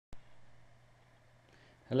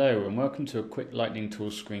Hello and welcome to a quick Lightning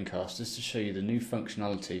Tools screencast just to show you the new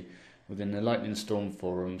functionality within the Lightning Storm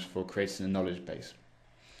forums for creating a knowledge base.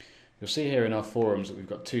 You'll see here in our forums that we've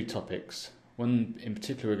got two topics. One in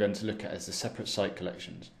particular we're going to look at is the separate site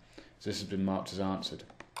collections. So this has been marked as answered.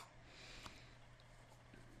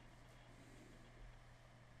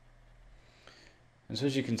 And so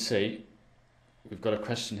as you can see, we've got a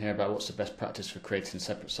question here about what's the best practice for creating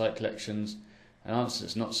separate site collections. An answer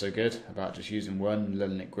that's not so good about just using one and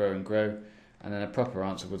letting it grow and grow, and then a proper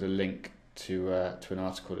answer with a link to an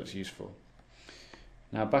article that's useful.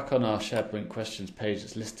 Now back on our SharePoint questions page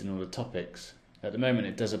that's listing all the topics, at the moment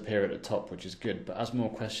it does appear at the top, which is good, but as more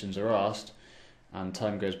questions are asked and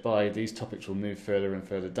time goes by, these topics will move further and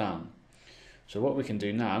further down. So what we can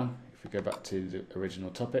do now, if we go back to the original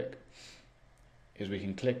topic, is we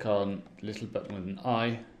can click on the little button with an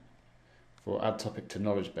I for add topic to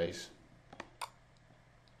knowledge base.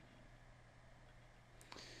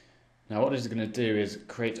 Now what this is going to do is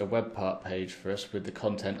create a web part page for us with the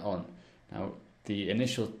content on. Now the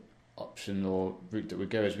initial option or route that we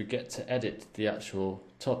go is we get to edit the actual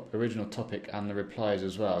original topic and the replies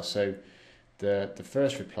as well. So the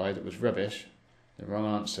first reply that was rubbish, the wrong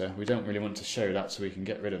answer, we don't really want to show that, so we can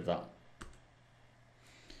get rid of that.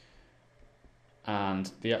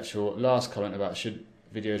 And the actual last comment about should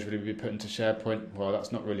videos really be put into SharePoint, well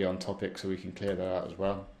that's not really on topic, so we can clear that out as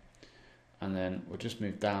well. And then we'll just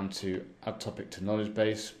move down to add topic to knowledge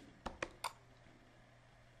base.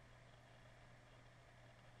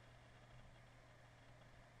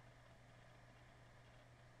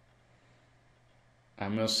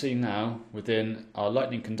 And we'll see now within our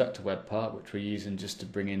Lightning Conductor web part, which we're using just to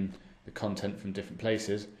bring in the content from different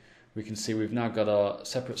places, we can see we've now got our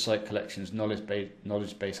separate site collections knowledge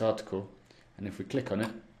base article, and if we click on it,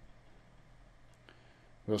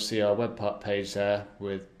 we'll see our web part page there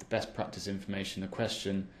with the best practice information, a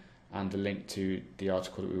question, and a link to the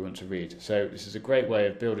article that we want to read. So this is a great way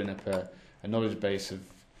of building up a knowledge base of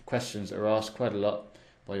questions that are asked quite a lot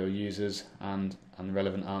by your users and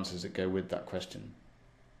relevant answers that go with that question.